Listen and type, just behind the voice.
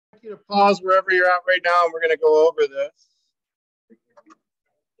You to pause wherever you're at right now, and we're going to go over this.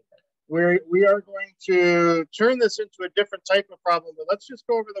 We are going to turn this into a different type of problem, but let's just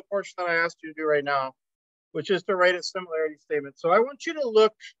go over the portion that I asked you to do right now, which is to write a similarity statement. So I want you to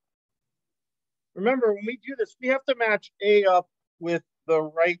look, remember when we do this, we have to match A up with the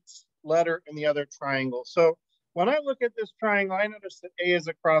right letter in the other triangle. So when I look at this triangle, I notice that A is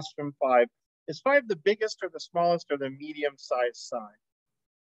across from 5. Is 5 the biggest or the smallest or the medium-sized side?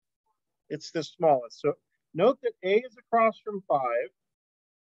 It's the smallest. So note that A is across from 5.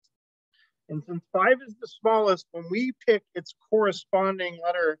 And since 5 is the smallest, when we pick its corresponding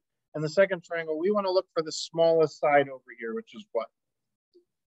letter in the second triangle, we want to look for the smallest side over here, which is what?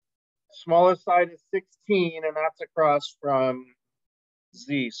 Smallest side is 16, and that's across from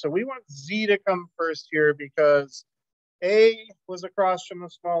Z. So we want Z to come first here because A was across from the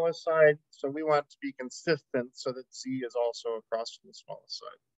smallest side. So we want to be consistent so that Z is also across from the smallest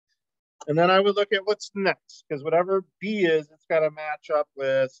side. And then I would look at what's next, because whatever B is, it's got to match up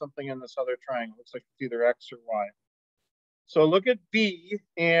with something in this other triangle. Looks like it's either X or Y. So look at B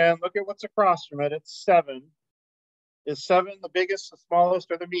and look at what's across from it. It's 7. Is 7 the biggest, the smallest,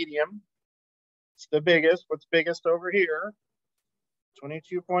 or the medium? It's the biggest. What's biggest over here?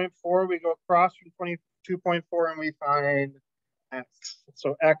 22.4. We go across from 22.4 and we find X.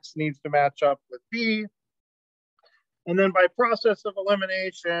 So X needs to match up with B. And then by process of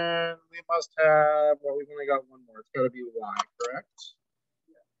elimination, we must have, well, we've only got one more. It's got to be Y, correct?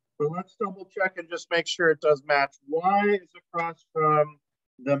 So let's double check and just make sure it does match. Y is across from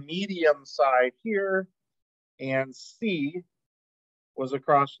the medium side here, and C was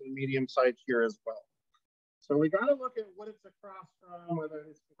across from the medium side here as well. So we got to look at what it's across from, whether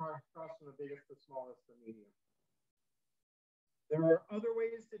it's across from the biggest, the smallest, the medium. There are other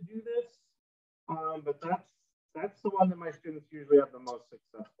ways to do this, but that's the one that my students usually have the most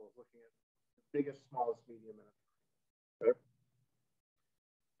successful, looking at the biggest, smallest, medium. Okay.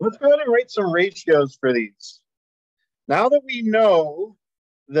 Let's go ahead and write some ratios for these. Now that we know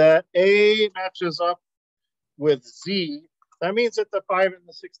that A matches up with Z, that means that the 5 and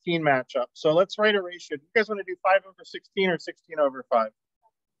the 16 match up. So let's write a ratio. Do you guys want to do 5 over 16 or 16 over 5?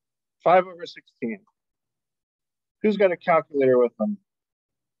 5 over 16. Who's got a calculator with them?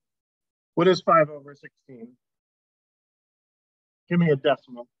 What is 5 over 16? Give me a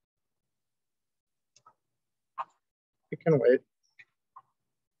decimal. You can wait.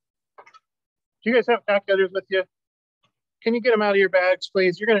 Do you guys have calculators with you? Can you get them out of your bags,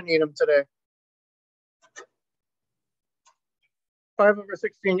 please? You're going to need them today. 5 over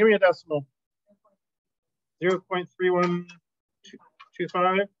 16. Give me a decimal.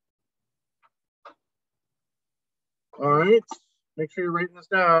 0.3125. All right. Make sure you're writing this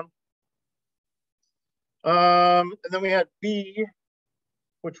down. And then we had B,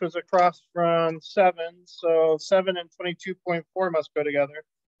 which was across from 7. So 7 and 22.4 must go together.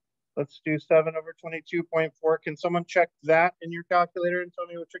 Let's do 7 over 22.4. Can someone check that in your calculator and tell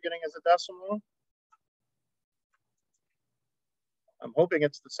me what you're getting as a decimal? I'm hoping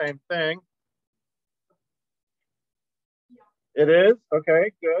it's the same thing. It is?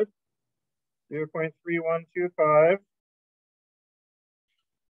 Okay, good. 0.3125.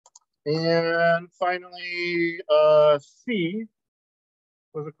 And finally, C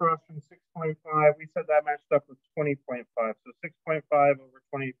was across from 6.5. We said that matched up with 20.5. So 6.5 over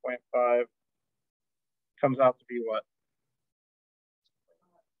 20.5 comes out to be what?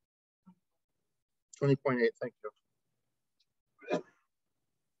 20.8, thank you.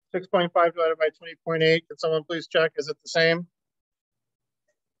 6.5 divided by 20.8. Can someone please check? Is it the same?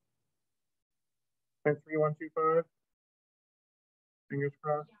 0.3125. Fingers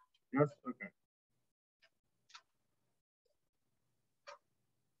crossed. Yes, okay.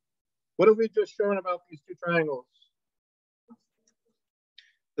 What have we just shown about these two triangles?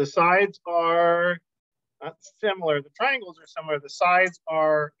 The sides are not similar. The triangles are similar. The sides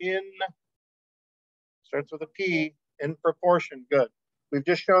are starts with a P, in proportion. Good. We've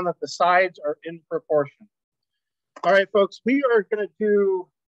just shown that the sides are in proportion. All right, folks, we are going to do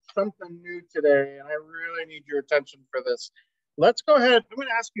something new today, and I really need your attention for this. Let's go ahead. I'm going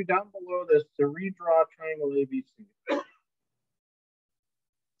to ask you down below this to redraw triangle ABC.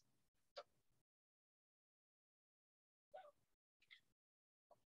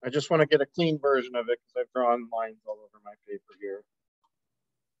 I just want to get a clean version of it because I've drawn lines all over my paper here.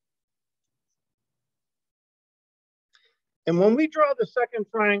 And when we draw the second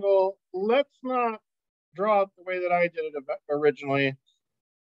triangle, let's not draw it the way that I did it originally.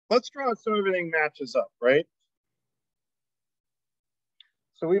 Let's draw it so everything matches up, right?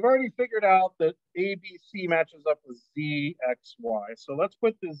 So we've already figured out that ABC matches up with Z, X, Y. So let's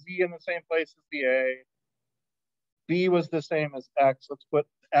put the Z in the same place as the A. B was the same as X. Let's put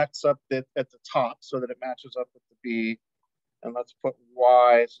X up at the top so that it matches up with the B. And let's put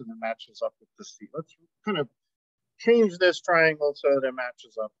Y so that it matches up with the C. Let's kind of change this triangle so that it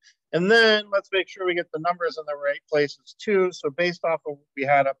matches up. And then let's make sure we get the numbers in the right places too. So based off of what we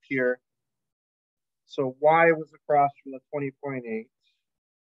had up here, so Y was across from the 20.8.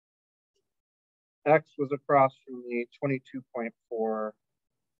 X was across from the 22.4.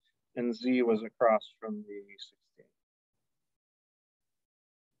 And Z was across from the 16.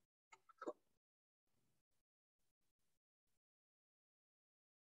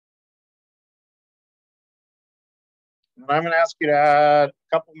 And I'm going to ask you to add a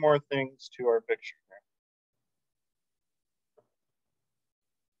couple more things to our picture here.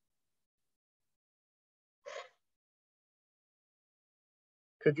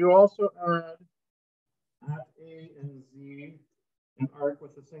 Could you also add at A and Z an arc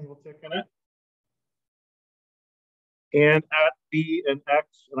with a single tick in it? And at B and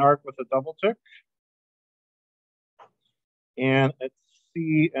X an arc with a double tick? And at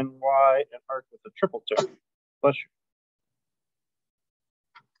C and Y an arc with a triple tick? Bless you.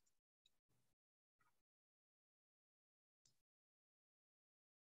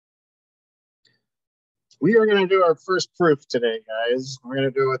 We are going to do our first proof today, guys. We're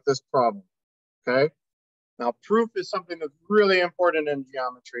going to do it with this problem, okay? Now, proof is something that's really important in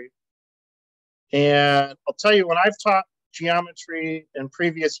geometry. And I'll tell you, when I've taught geometry in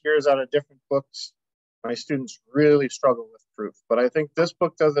previous years out of different books, my students really struggle with proof. But I think this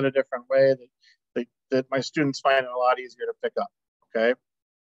book does it a different way that my students find it a lot easier to pick up, okay?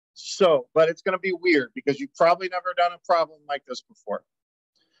 So, but it's going to be weird because you've probably never done a problem like this before.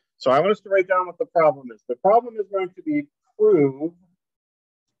 So I want us to write down what the problem is. The problem is going to be prove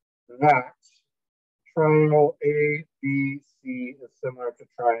that triangle ABC is similar to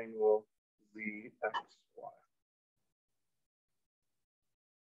triangle ZXY.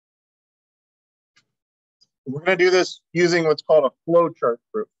 We're going to do this using what's called a flowchart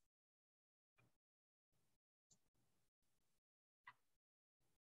proof.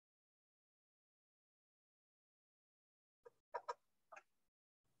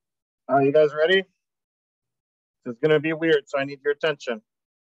 Are you guys ready? This is going to be weird, so I need your attention.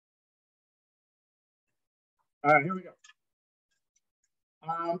 All right, here we go.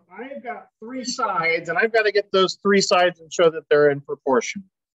 I've got three sides, and I've got to get those three sides and show that they're in proportion.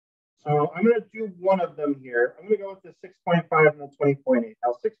 So I'm going to do one of them here. I'm going to go with the 6.5 and the 20.8.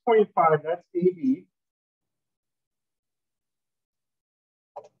 Now, 6.5, that's AB.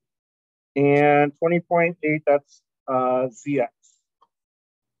 And 20.8, that's ZX.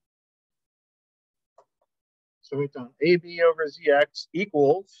 So write down AB over ZX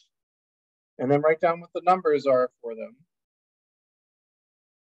equals, and then write down what the numbers are for them.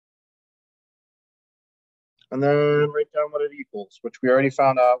 And then write down what it equals, which we already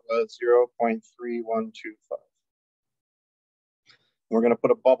found out was 0.3125. We're going to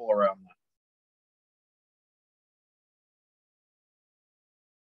put a bubble around that.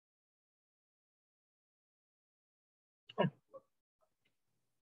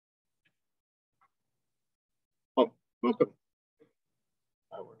 Oh, welcome.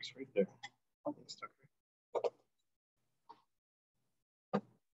 That works right there.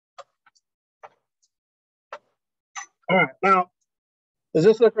 All right, now, does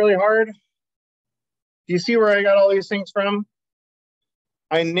this look really hard? Do you see where I got all these things from?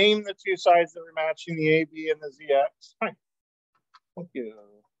 I named the two sides that were matching, the AB and the ZX. Hi. Thank you.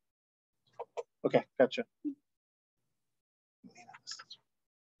 Okay, gotcha.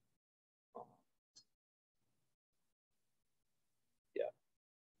 Yeah,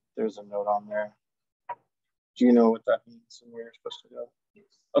 there's a note on there. Do you know what that means and where you're supposed to go?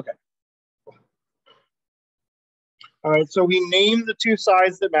 Okay. All right, so we named the two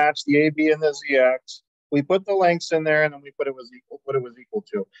sides that match, the AB and the ZX. We put the lengths in there, and then we put it was equal, what it was equal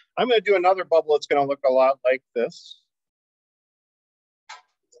to. I'm going to do another bubble. It's going to look a lot like this.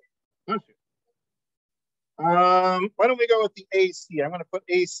 Why don't we go with the AC? I'm going to put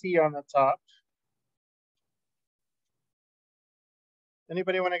AC on the top.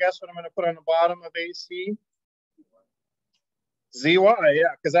 Anybody want to guess what I'm going to put on the bottom of AC? ZY,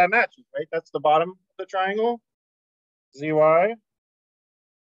 yeah, because that matches, right? That's the bottom of the triangle. ZY.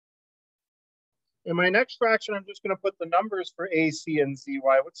 In my next fraction, I'm just going to put the numbers for AC and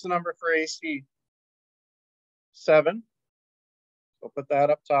ZY. What's the number for AC? 7. So put that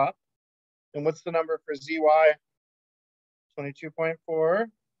up top. And what's the number for ZY? 22.4.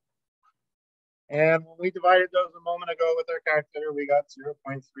 And when we divided those a moment ago with our calculator, we got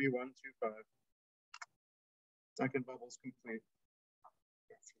 0.3125. Second bubble's complete.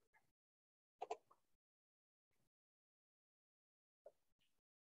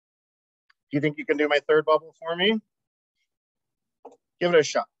 Do you think you can do my third bubble for me? Give it a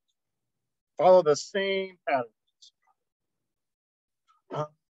shot. Follow the same pattern.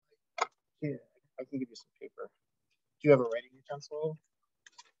 Yeah, I can give you some paper. Do you have a writing utensil?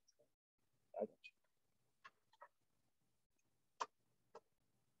 I got you.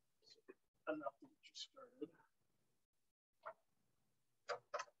 Enough to get you started.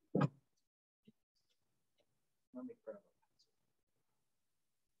 Let me grab it.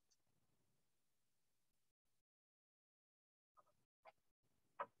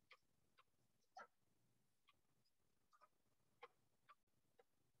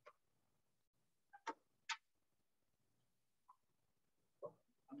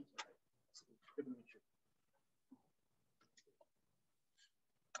 Good to meet you.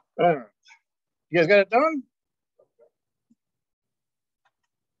 All right. You guys got it done?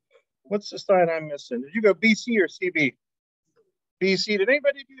 What's the side I'm missing? Did you go BC or CB? BC. Did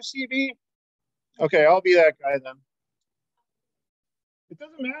anybody do CB? Okay, I'll be that guy then. It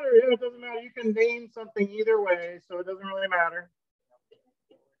doesn't matter. Yeah, it doesn't matter. You can name something either way, so it doesn't really matter.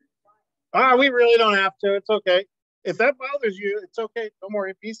 We really don't have to. It's okay. If that bothers you, it's okay. Don't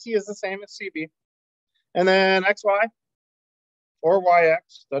worry. BC is the same as CB. And then XY or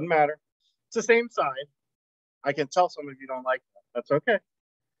YX, doesn't matter. It's the same side. I can tell some of you don't like that. That's okay.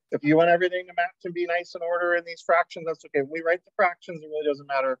 If you want everything to match and be nice in order in these fractions, that's okay. When we write the fractions, it really doesn't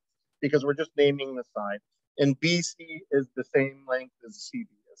matter because we're just naming the side. And BC is the same length as CB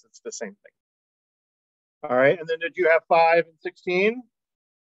is. It's the same thing. All right. And then did you have 5 and 16?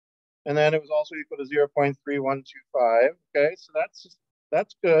 And then it was also equal to 0.3125. Okay, so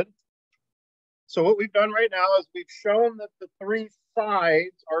that's good. So what we've done right now is we've shown that the three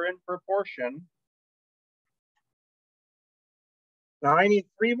sides are in proportion. Now I need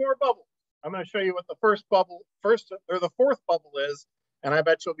 3 more bubbles. I'm going to show you what the fourth bubble is, and I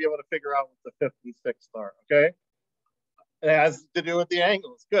bet you'll be able to figure out what the 5th and 6th are, okay? It has to do with the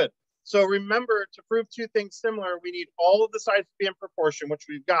angles. Good. So remember, to prove two things similar, we need all of the sides to be in proportion, which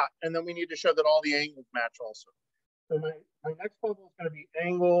we've got, and then we need to show that all the angles match also. So my next bubble is going to be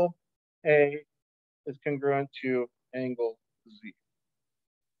angle A is congruent to angle Z.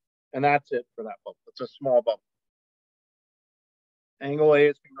 And that's it for that bubble. It's a small bubble. Angle A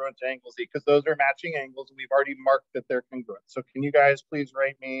is congruent to angle Z because those are matching angles, and we've already marked that they're congruent. So can you guys please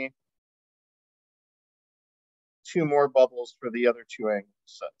write me 2 more bubbles for the other 2 angle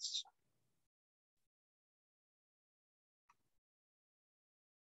sets?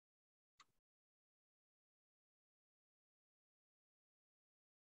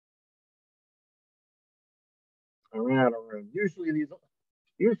 I ran out of room. Usually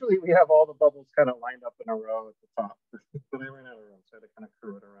we have all the bubbles kind of lined up in a row at the top, but I ran out of room, so I had to kind of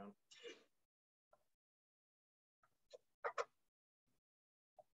crew it around.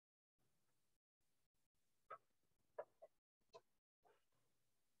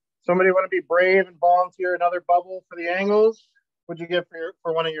 Somebody want to be brave and volunteer another bubble for the angles? What'd you get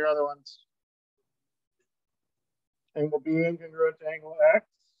for one of your other ones? Angle B incongruent to angle X.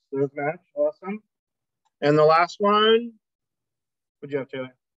 Those match. Awesome. And the last one, what'd you have,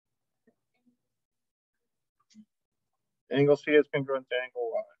 Taylor? Angle C is congruent to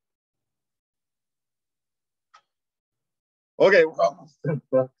angle Y. Okay, we're almost done,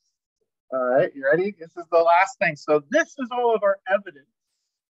 folks. All right, you ready? This is the last thing. So this is all of our evidence.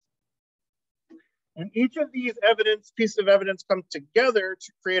 And each of these pieces of evidence come together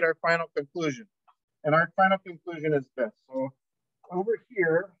to create our final conclusion. And our final conclusion is this. So over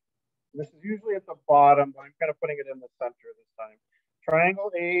here, this is usually at the bottom, but I'm kind of putting it in the center this time. Triangle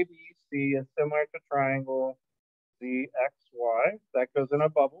ABC is similar to triangle ZXY. That goes in a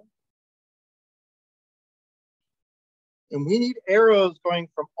bubble. And we need arrows going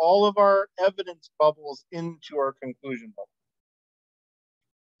from all of our evidence bubbles into our conclusion bubble.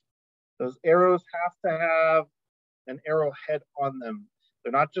 Those arrows have to have an arrowhead on them.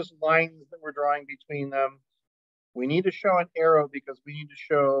 They're not just lines that we're drawing between them. We need to show an arrow because we need to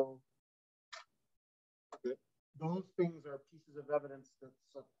show that those things are pieces of evidence that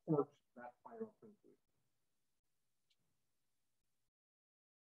support that final conclusion.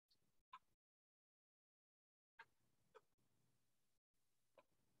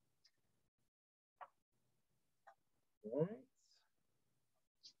 All right.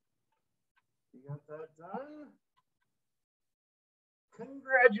 You got that done?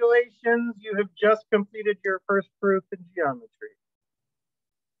 Congratulations, you have just completed your first proof in geometry.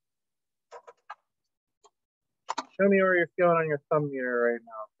 Tell me where you're feeling on your thumb meter right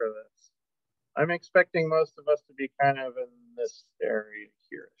now for this. I'm expecting most of us to be kind of in this area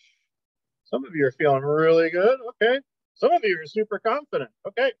here. Some of you are feeling really good. Okay. Some of you are super confident.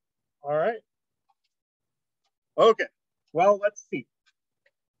 Okay. All right. Okay. Well, let's see.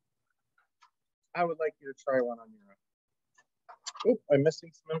 I would like you to try one on your own. Oh, I'm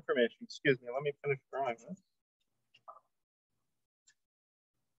missing some information. Excuse me. Let me finish drawing this.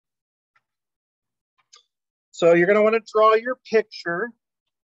 So you're going to want to draw your picture.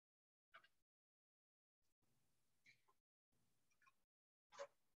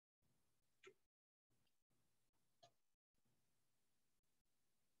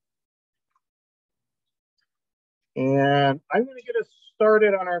 And I'm going to get us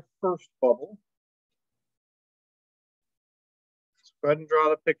started on our first bubble. So go ahead and draw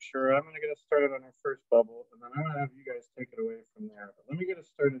the picture. I'm going to get us started on our first bubble, and then I'm going to have you guys take it away from there. But let me get us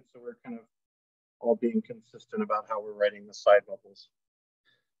started so we're kind of all being consistent about how we're writing the side bubbles.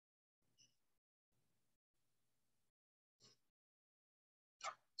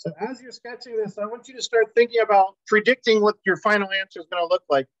 So as you're sketching this, I want you to start thinking about predicting what your final answer is going to look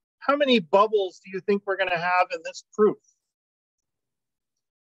like. How many bubbles do you think we're going to have in this proof?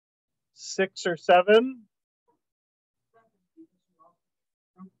 6 or 7?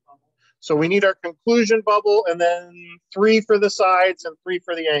 So we need our conclusion bubble and then 3 for the sides and 3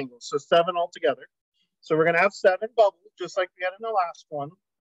 for the angles. So 7 altogether. So we're going to have 7 bubbles, just like we had in the last one.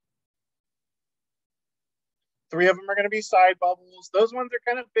 3 of them are going to be side bubbles. Those ones are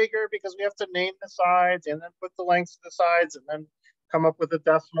kind of bigger because we have to name the sides and then put the lengths of the sides and then come up with a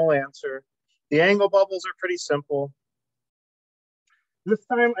decimal answer. The angle bubbles are pretty simple. This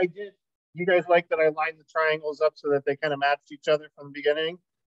time I did, you guys like that I lined the triangles up so that they kind of matched each other from the beginning?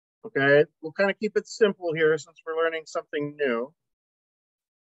 Okay, we'll kind of keep it simple here since we're learning something new.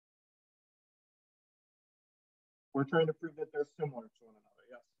 We're trying to prove that they're similar to one another,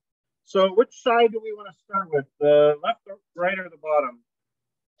 yes. So which side do we want to start with? The left, or right, or the bottom?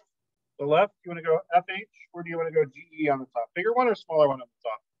 The left, you want to go FH, or do you want to go GE on the top? Bigger one or smaller one on the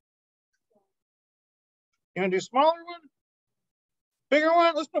top? You want to do smaller one? Bigger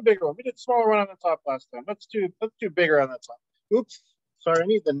one? Let's put bigger one. We did smaller one on the top last time. Let's do bigger on the top. Oops, sorry, I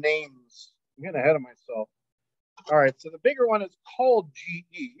need the names. I'm getting ahead of myself. All right, so the bigger one is called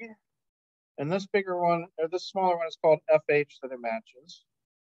GE, and this bigger one, or this smaller one is called FH, that it matches.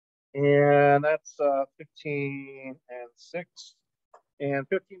 And that's 15 and 6. And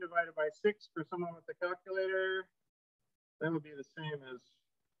 15 divided by 6 for someone with a calculator, that would be the same as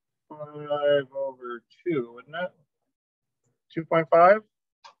 5 over 2, wouldn't it? 2.5?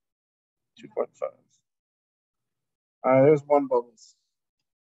 2.5. There's one bubble.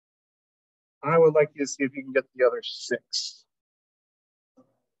 I would like you to see if you can get the other 6.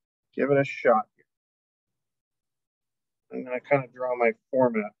 Give it a shot here. I'm going to kind of draw my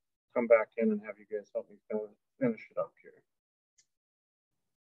format, come back in and have you guys help me finish it up here.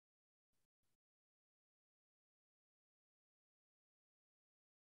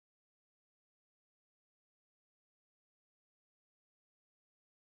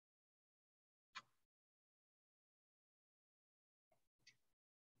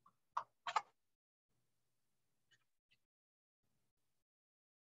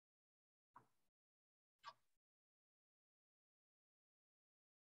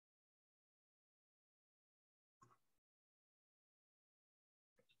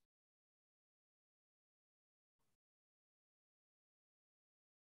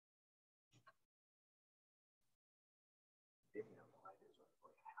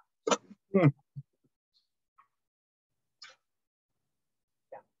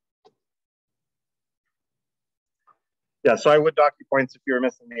 Yeah, so I would dock you points if you were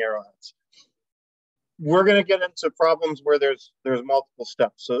missing the arrowheads. We're going to get into problems where there's multiple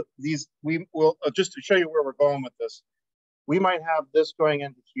steps. So these, we will, just to show you where we're going with this, we might have this going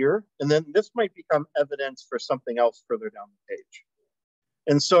into here, and then this might become evidence for something else further down the page.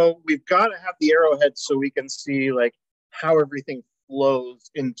 And so we've got to have the arrowheads so we can see like how everything flows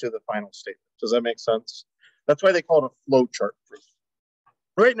into the final statement. Does that make sense? That's why they call it a flow chart proof.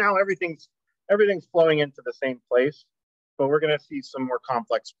 Right now, everything's flowing into the same place, but we're going to see some more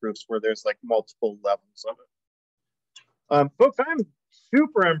complex proofs where there's like multiple levels of it. Folks, I'm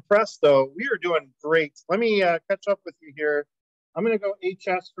super impressed though. We are doing great. Let me catch up with you here. I'm going to go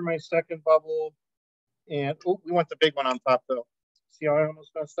HS for my second bubble. And we want the big one on top though. See how I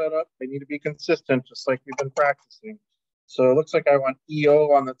almost messed that up? They need to be consistent, just like we've been practicing. So it looks like I want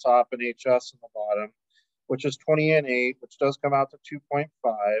EO on the top and HS on the bottom, which is 20 and 8, which does come out to 2.5.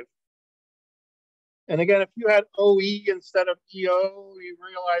 And again, if you had OE instead of EO, you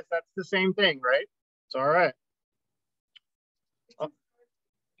realize that's the same thing, right? It's all right.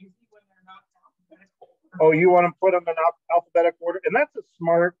 Oh, you want to put them in alphabetic order? And that's a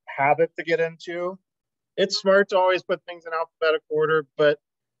smart habit to get into. It's smart to always put things in alphabetic order, but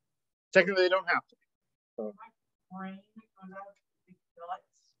technically they don't have to be. So.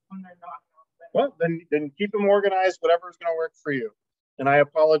 Well, then keep them organized, whatever's going to work for you. And I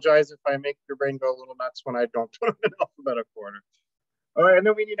apologize if I make your brain go a little nuts when I don't put them in alphabetic order. All right, and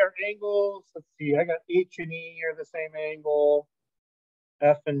then we need our angles. Let's see, I got H and E are the same angle.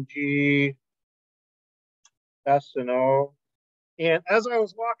 F and G, S and O. And as I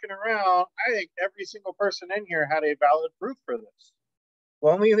was walking around, I think every single person in here had a valid proof for this. The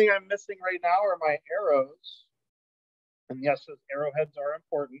only thing I'm missing right now are my arrows. And yes, those arrowheads are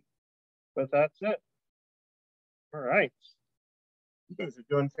important, but that's it. All right. You guys are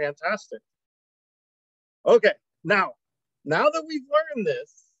doing fantastic. Okay, now that we've learned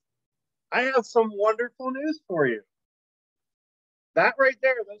this, I have some wonderful news for you. That right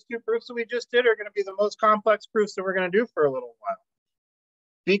there, those two proofs that we just did are going to be the most complex proofs that we're going to do for a little while,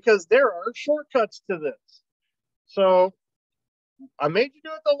 because there are shortcuts to this. So I made you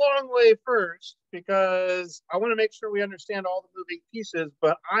do it the long way first because I want to make sure we understand all the moving pieces,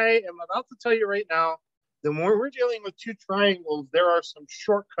 but I am about to tell you right now that when we're dealing with two triangles, there are some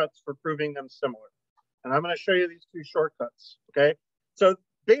shortcuts for proving them similar. And I'm going to show you these two shortcuts, okay? So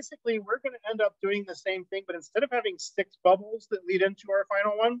basically, we're going to end up doing the same thing, but instead of having 6 bubbles that lead into our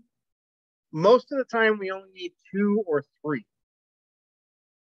final one, most of the time we only need 2 or 3.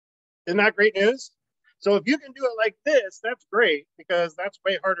 Isn't that great news? So if you can do it like this, that's great, because that's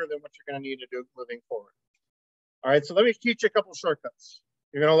way harder than what you're going to need to do moving forward. All right, so let me teach you a couple shortcuts.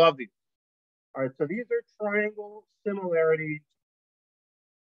 You're going to love these. All right, so these are triangle similarity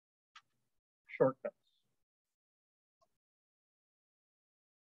shortcuts.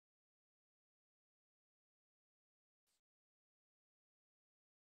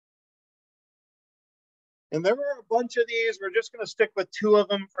 And there were a bunch of these. We're just going to stick with 2 of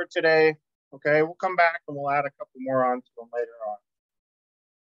them for today. Okay, we'll come back and we'll add a couple more on to them later on.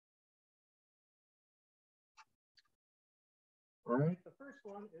 All right, the first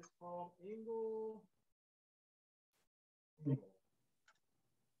one is called angle.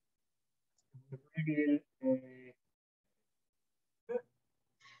 Abbreviate A.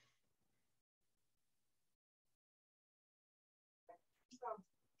 Sounds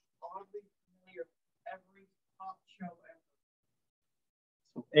oddly familiar every talk show ever.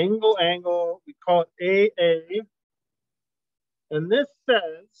 So angle, we call it AA. And this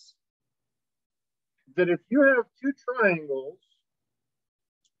says that if you have 2 triangles,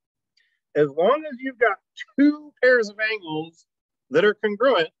 as long as you've got 2 pairs of angles that are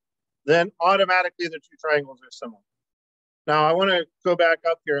congruent, then automatically the 2 triangles are similar. Now, I want to go back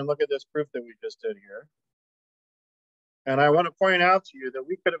up here and look at this proof that we just did here. And I want to point out to you that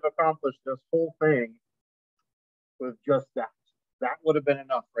we could have accomplished this whole thing with just that. That would have been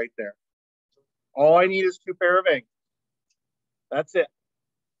enough right there. All I need is 2 pair of angles. That's it.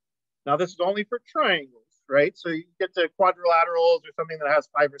 Now, this is only for triangles, right? So you get to quadrilaterals or something that has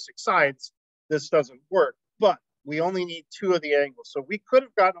 5 or 6 sides. This doesn't work, but we only need 2 of the angles. So we could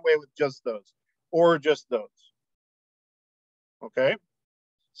have gotten away with just those or just those. Okay,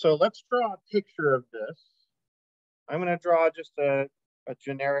 so let's draw a picture of this. I'm going to draw just a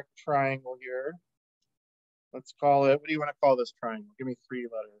generic triangle here. Let's call it, what do you want to call this triangle? Give me 3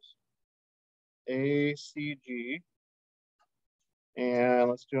 letters. A, C, G. And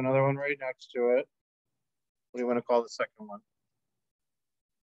let's do another one right next to it. What do you want to call the second one?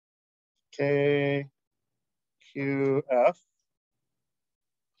 K, Q, F.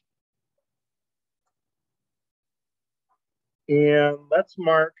 And let's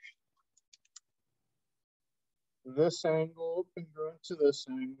mark this angle congruent to this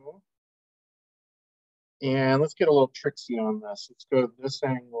angle. And let's get a little tricksy on this. Let's go to this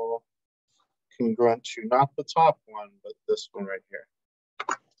angle congruent to not the top one, but this one right here.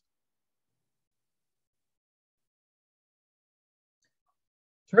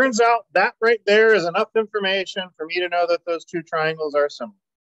 Turns out that right there is enough information for me to know that those 2 triangles are similar.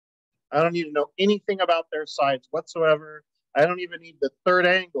 I don't need to know anything about their sides whatsoever. I don't even need the 3rd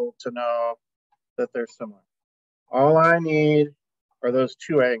angle to know that they're similar. All I need are those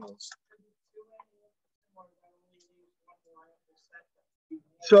 2 angles.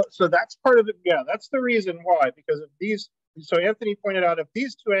 So that's part of it. Yeah, that's the reason why. Because if these, so Anthony pointed out, if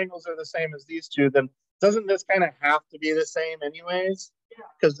these 2 angles are the same as these 2, then doesn't this kind of have to be the same anyways?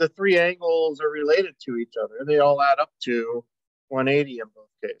 Because the 3 angles are related to each other. They all add up to 180 in both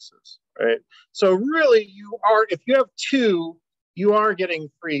cases, right? So really, you are, if you have 2, you are getting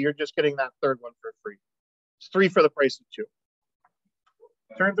 3. You're just getting that 3rd one for free. It's 3 for the price of 2.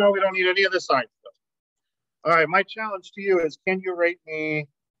 Turns out we don't need any of the side stuff. All right, my challenge to you is, can you rate me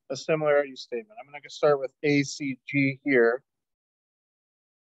a similarity statement? I'm going to start with ACG here.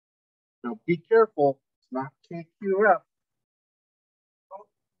 Now be careful, it's not KQF.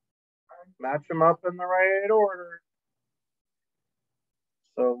 Match them up in the right order.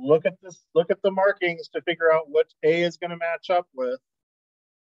 So look at this, look at the markings to figure out what A is going to match up with.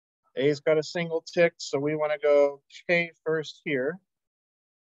 A's got a single tick, so we want to go K first here.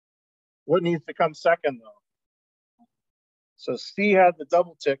 What needs to come second, though? So C had the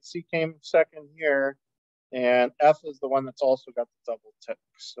double tick. C came second here, and F is the one that's also got the double tick.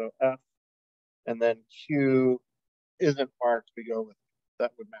 So F, and then Q isn't marked. We go with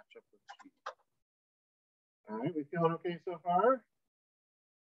that would match up with Q. All right, we feeling okay so far?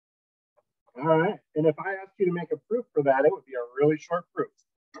 All right, and if I asked you to make a proof for that, it would be a really short proof.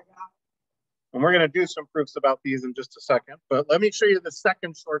 And we're going to do some proofs about these in just a second, but let me show you the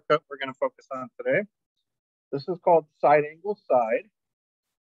second shortcut we're going to focus on today. This is called side angle side.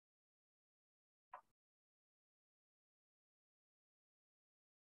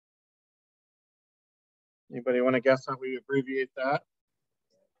 Anybody want to guess how we abbreviate that?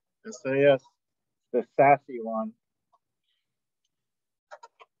 SAS, the sassy one.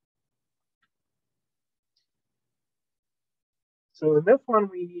 So in this one,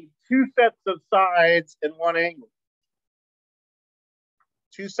 we need two sets of sides and one angle.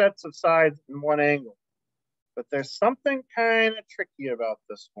 Two sets of sides and one angle. But there's something kind of tricky about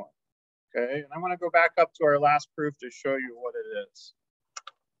this one. Okay, and I want to go back up to our last proof to show you what it is.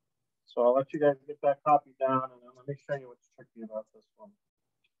 So I'll let you guys get that copied down, and then let me show you what's tricky about this one.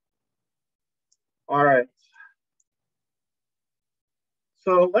 All right.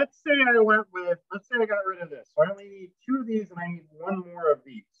 So let's say I got rid of this. So I only need two of these and I need one more of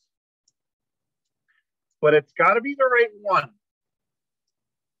these. But it's got to be the right one.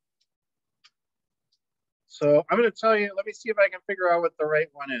 So I'm going to tell you, let me see if I can figure out what the right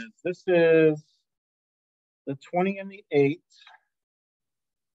one is. This is the 20 and the 8.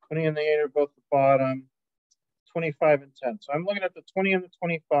 20 and the 8 are both the bottom. 25 and 10. So I'm looking at the 20 and the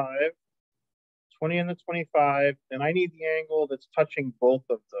 25. 20 and the 25, and I need the angle that's touching both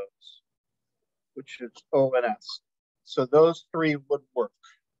of those, which is O and S. So those three would work.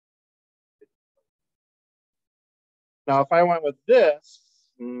 Now, if I went with this,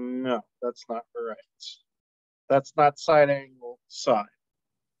 no, that's not right. That's not side angle side.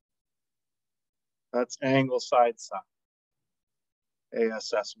 That's angle side side.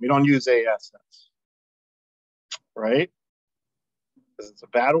 ASS. We don't use ASS, right? Because it's a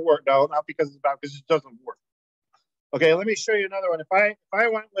bad word. No, not because it's bad, because it doesn't work. Okay, let me show you another one. If I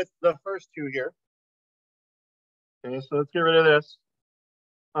went with the first two here. Okay, so let's get rid of this.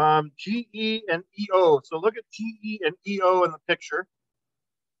 GE and EO. So look at GE and EO in the picture.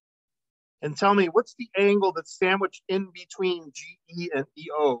 And tell me, what's the angle that's sandwiched in between GE and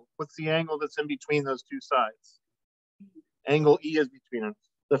EO? What's the angle that's in between those two sides? Angle E is between them.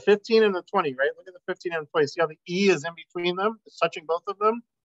 The 15 and the 20, right? Look at the 15 and the 20. See how the E is in between them? It's touching both of them.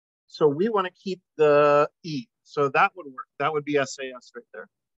 So we want to keep the E. So that would work. That would be SAS right there.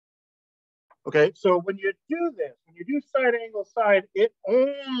 Okay, so when you do this, when you do side angle side, it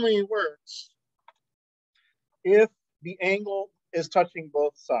only works if the angle is touching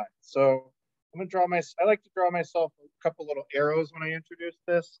both sides. So I'm going to draw I like to draw myself a couple little arrows when I introduce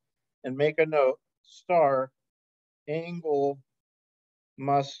this and make a note. Star angle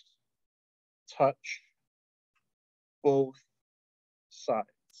must touch both sides.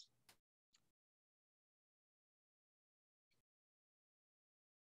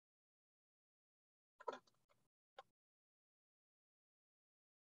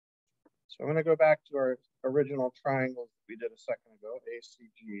 So I'm going to go back to our original triangles we did a second ago,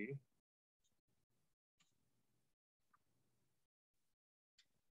 ACG.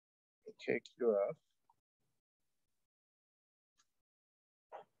 KQF.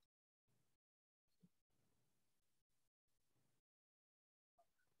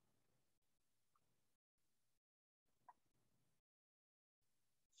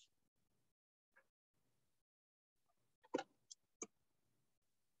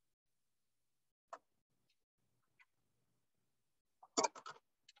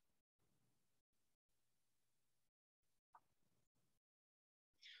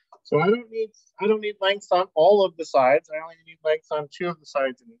 So I don't need lengths on all of the sides. I only need lengths on two of the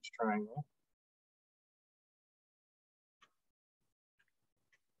sides in each triangle.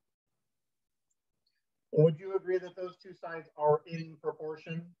 Would you agree that those two sides are in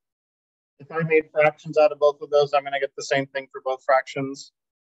proportion? If I made fractions out of both of those, I'm going to get the same thing for both fractions.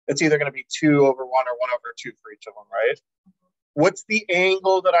 It's either going to be 2 over 1 or 1 over 2 for each of them, right? What's the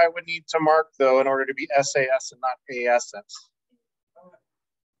angle that I would need to mark, though, in order to be SAS and not ASS?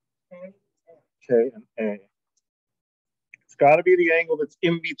 K and A. It's got to be the angle that's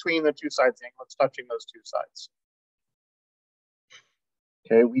in between the two sides, the angle that's touching those two sides.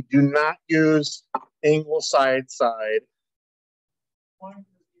 Okay, we do not use angle side.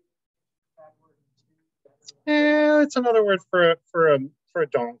 Yeah, it's another word for a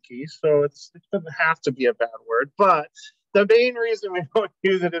donkey, so it doesn't have to be a bad word. But the main reason we don't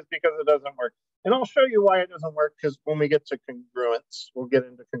use it is because it doesn't work. And I'll show you why it doesn't work, because when we get to congruence, we'll get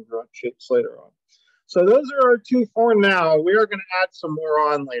into congruent shapes later on. So those are our two for now. We are going to add some more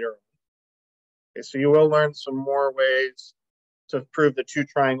on later on. Okay, so you will learn some more ways to prove the two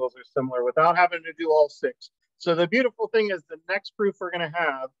triangles are similar without having to do all six. So the beautiful thing is the next proof we're going to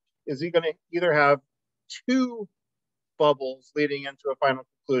have is you're going to either have two bubbles leading into a final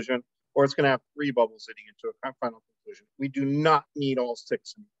conclusion, or it's going to have three bubbles leading into a final conclusion. We do not need all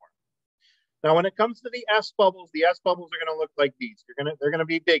six anymore. Now, when it comes to the S bubbles are going to look like these. They're going to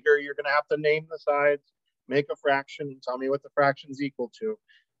be bigger. You're going to have to name the sides, make a fraction, and tell me what the fraction's equal to.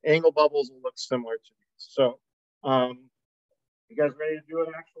 Angle bubbles will look similar to these. So, you guys ready to do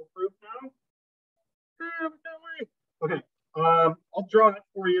an actual proof now? Okay. I'll draw it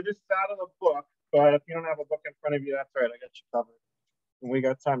for you. This is out of the book, but if you don't have a book in front of you, that's all right. I got you covered. And we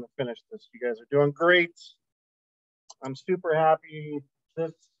got time to finish this. You guys are doing great. I'm super happy.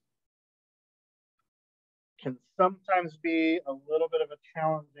 This can sometimes be a little bit of a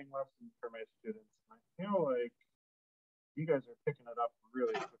challenging lesson for my students. I feel like you guys are picking it up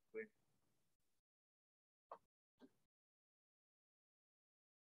really quickly.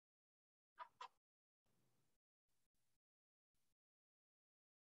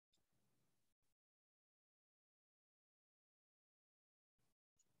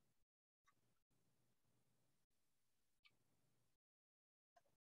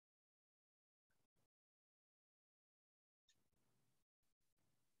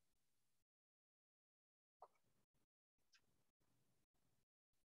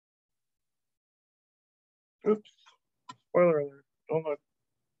 Oops. Spoiler alert. Don't look.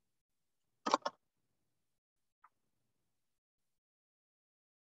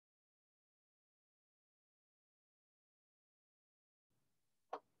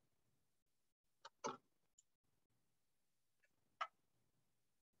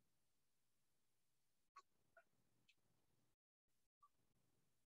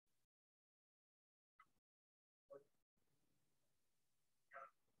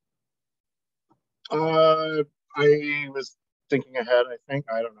 I was thinking ahead, I think.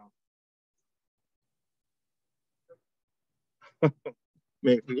 I don't know.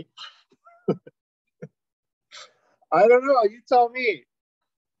 Maybe. I don't know. You tell me.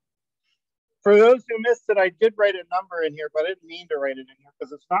 For those who missed it, I did write a number in here, but I didn't mean to write it in here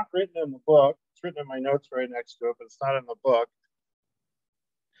because it's not written in the book. It's written in my notes right next to it, but it's not in the book.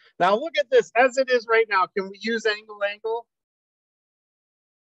 Now look at this as it is right now. Can we use angle?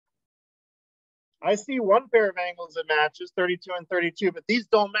 I see one pair of angles that matches 32 and 32, but these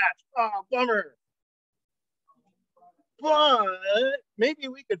don't match. Oh, bummer. But maybe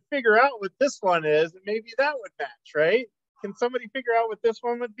we could figure out what this one is, and maybe that would match, right? Can somebody figure out what this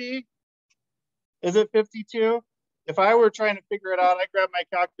one would be? Is it 52? If I were trying to figure it out, I grab my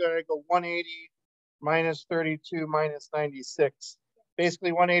calculator, I go 180 minus 32 minus 96.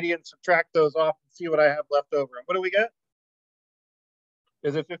 Basically 180 and subtract those off and see what I have left over. And what do we get?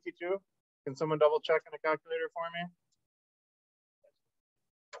 Is it 52? Can someone double check in a calculator for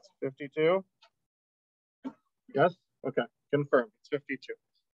me? 52? Yes? Okay, confirmed. It's 52.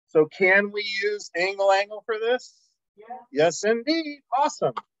 So can we use angle for this? Yeah. Yes, indeed.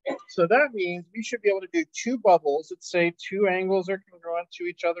 Awesome. So that means we should be able to do two bubbles that say two angles are congruent to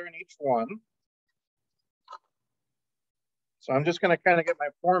each other in each one. So I'm just going to kind of get my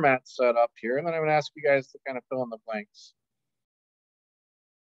format set up here, and then I'm going to ask you guys to kind of fill in the blanks.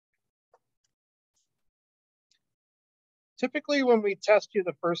 Typically, when we test you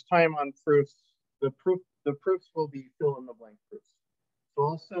the first time on proofs, the proofs will be fill in the blank proofs. So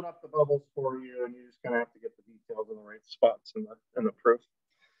I'll set up the bubbles for you, and you just kind of have to get the details in the right spots in the proof.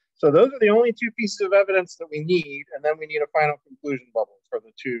 So those are the only two pieces of evidence that we need, and then we need a final conclusion bubble for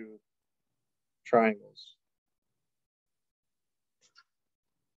the two triangles.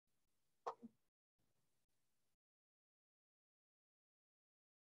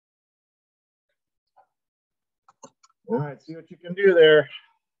 All right, see what you can do there.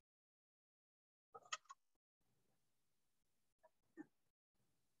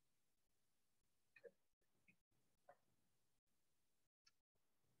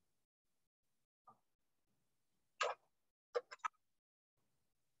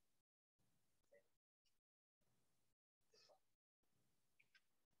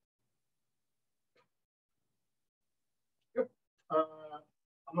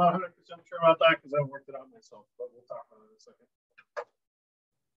 I'm not 100% sure about that because I worked it out myself, but we'll talk about it in a second.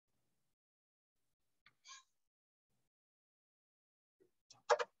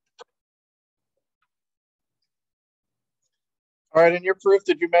 All right, in your proof,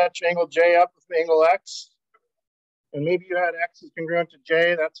 did you match angle J up with angle X? And maybe you had X is congruent to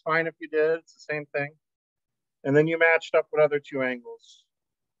J. That's fine if you did. It's the same thing. And then you matched up what other two angles?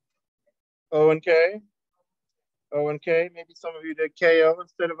 O and K. O and K. Maybe some of you did KO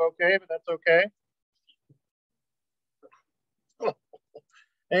instead of OK, but that's OK.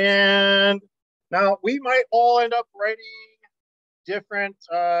 And now we might all end up writing different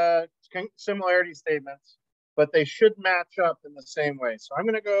similarity statements, but they should match up in the same way. So I'm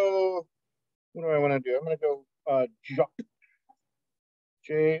going to go, what do I want to do? I'm going to go JOP.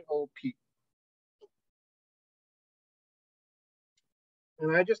 J-O-P.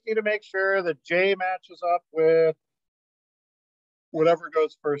 And I just need to make sure that J matches up with whatever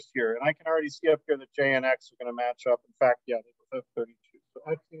goes first here. And I can already see up here that J and X are going to match up. In fact, yeah, they both have 32. So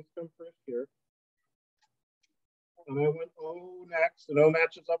X needs to come first here. And I want O next, and O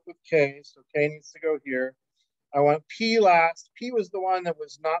matches up with K, so K needs to go here. I want P last. P was the one that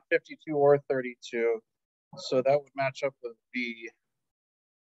was not 52 or 32, so that would match up with B.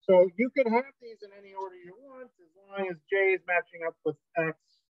 So you can have these in any order you want, as long as J is matching up with X,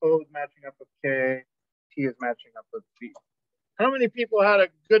 O is matching up with K, P is matching up with B. How many people had a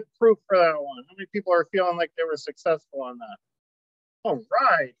good proof for that one? How many people are feeling like they were successful on that? All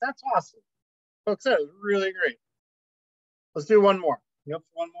right, that's awesome. Folks, that was really great. Let's do one more. You up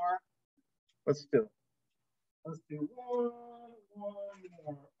for one more? Let's do it. Let's do one more.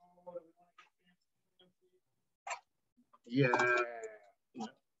 Yeah.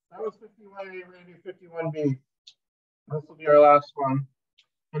 That was 51A. We're going to do 51B. This will be our last one.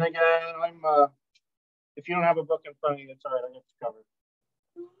 And again, if you don't have a book in front of you, it's all right. I got you covered.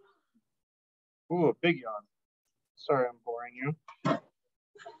 Ooh, a big yawn. Sorry, I'm boring you.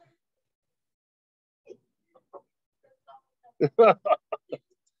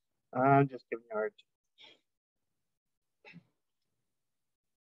 I'm just giving you a hard time.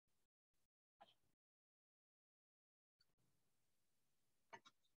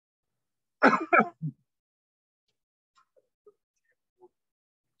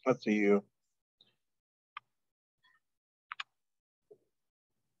 Let's see you.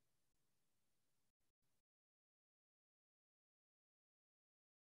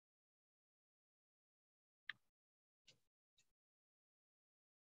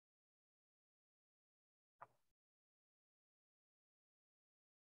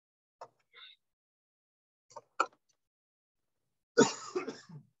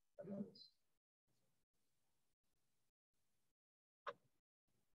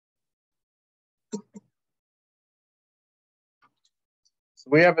 So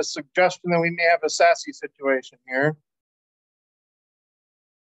we have a suggestion that we may have a sassy situation here.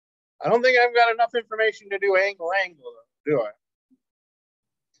 I don't think I've got enough information to do angle, do I?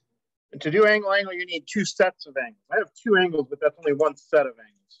 And to do angle, you need two sets of angles. I have two angles, but that's only one set of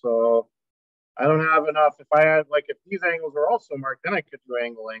angles. So I don't have enough. If I had, like, if these angles were also marked, then I could do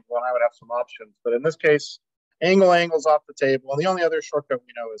angle, and I would have some options. But in this case, angle's off the table. And the only other shortcut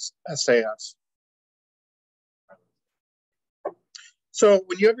we know is SAS. So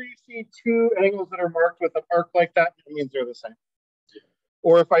whenever you see two angles that are marked with an arc like that, it means they're the same.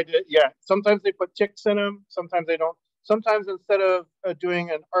 Or if I did, yeah, sometimes they put ticks in them. Sometimes they don't. Sometimes instead of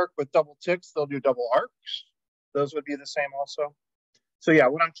doing an arc with double ticks, they'll do double arcs. Those would be the same also. So yeah,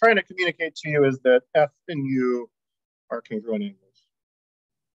 what I'm trying to communicate to you is that F and U are congruent angles.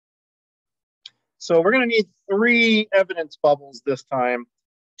 So we're going to need 3 evidence bubbles this time.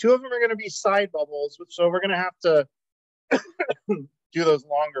 2 of them are going to be side bubbles, so we're going to have to do those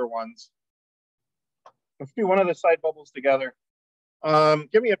longer ones. Let's do one of the side bubbles together.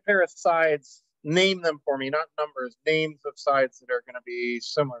 Give me a pair of sides. Name them for me, not numbers. Names of sides that are going to be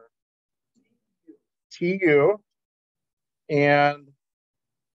similar. TU and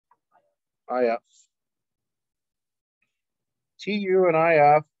IF. TU and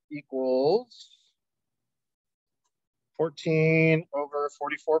IF equals 14 over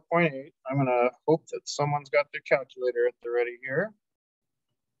 44.8. I'm going to hope that someone's got their calculator at the ready here.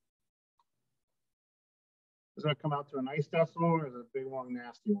 Does that come out to a nice decimal or is it a big, long,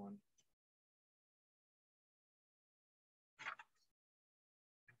 nasty one?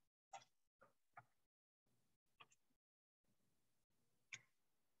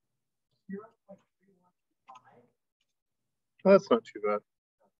 Well, that's not too bad.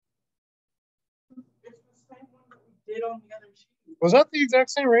 It's the same one that we did on the other sheet. Was that the exact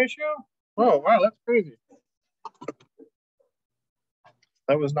same ratio? Oh, wow, that's crazy.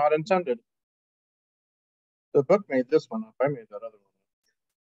 That was not intended. The book made this one up. I made that other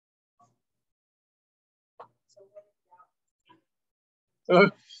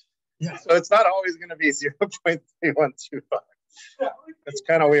one. Yeah, so it's not always going to be 0.3125. It's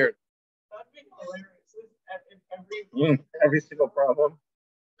kind of weird. Every single problem.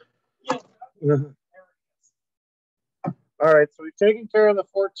 All right, so we've taken care of the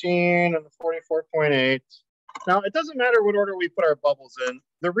 14 and the 44.8. Now, it doesn't matter what order we put our bubbles in.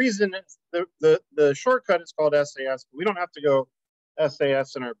 The reason is the shortcut is called SAS, but we don't have to go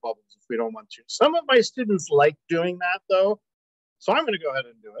SAS in our bubbles if we don't want to. Some of my students like doing that, though, so I'm going to go ahead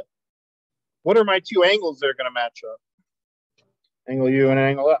and do it. What are my two angles that are going to match up? Angle U and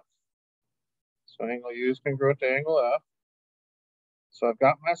angle F. So angle U is congruent to angle F. So I've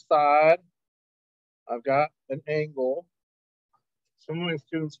got my side. I've got an angle. Some of my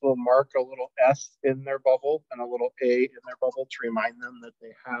students will mark a little S in their bubble and a little A in their bubble to remind them that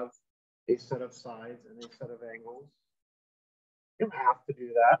they have a set of sides and a set of angles. You don't have to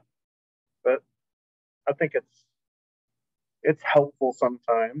do that, but I think it's helpful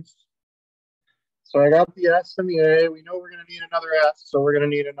sometimes. So I got the S and the A. We know we're going to need another S, so we're going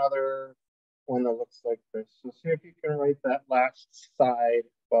to need another one that looks like this. So see if you can write that last side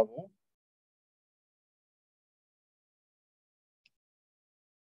bubble.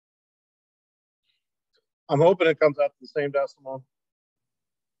 I'm hoping it comes out to the same decimal.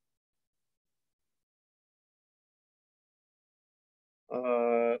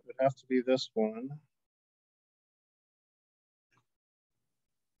 It has to be this one.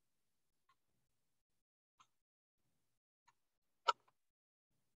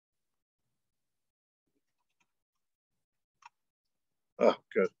 Oh,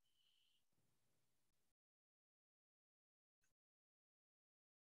 good.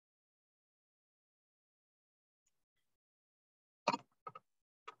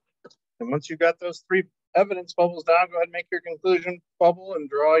 And once you got those three evidence bubbles down, go ahead and make your conclusion bubble and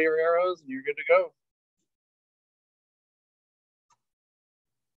draw your arrows, and you're good to go.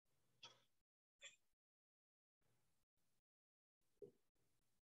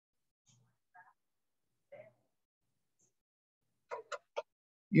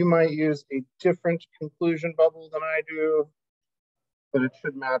 You might use a different conclusion bubble than I do, but it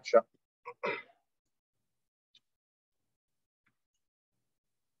should match up.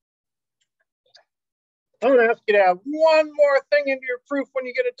 I'm going to ask you to add one more thing into your proof when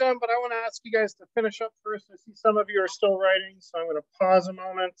you get it done, but I want to ask you guys to finish up first. I see some of you are still writing, so I'm going to pause a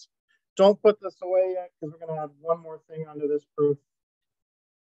moment. Don't put this away yet because we're going to add one more thing onto this proof.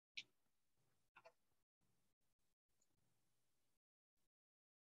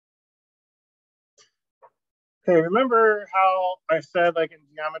 Okay, remember how I said, like in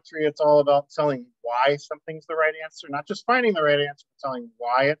geometry, it's all about telling why something's the right answer, not just finding the right answer, but telling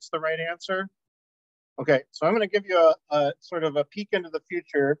why it's the right answer. Okay, so I'm going to give you a sort of a peek into the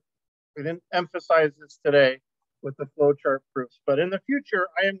future. We didn't emphasize this today with the flowchart proofs, but in the future,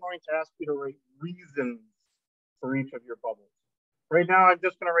 I am going to ask you to write reasons for each of your bubbles. Right now, I'm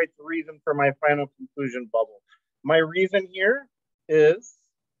just going to write the reason for my final conclusion bubble. My reason here is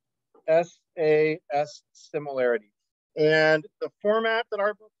SAS similarity. And the format that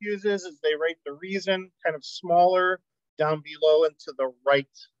our book uses is they write the reason kind of smaller down below and to the right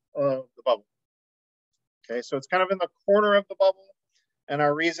of the bubble. Okay, so it's kind of in the corner of the bubble, and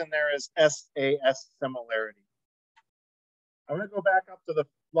our reason there is SAS similarity. I'm going to go back up to the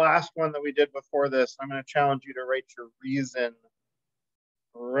last one that we did before this. I'm going to challenge you to write your reason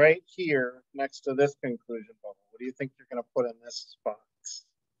right here next to this conclusion bubble. What do you think you're going to put in this box?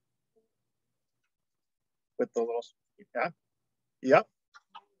 With the little, yeah, yep.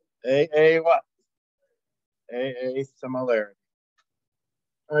 AA what? AA similarity.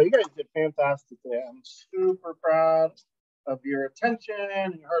 You guys did fantastic today. I'm super proud of your attention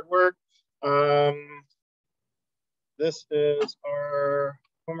and your hard work. This is our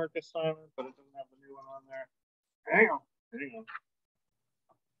homework assignment, but it doesn't have the new one on there. Hang on.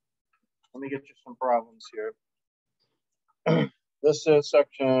 Let me get you some problems here. This is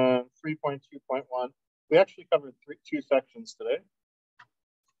section 3.2.1. We actually covered two sections today.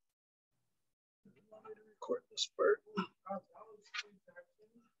 I want me to record this part.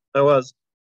 That was.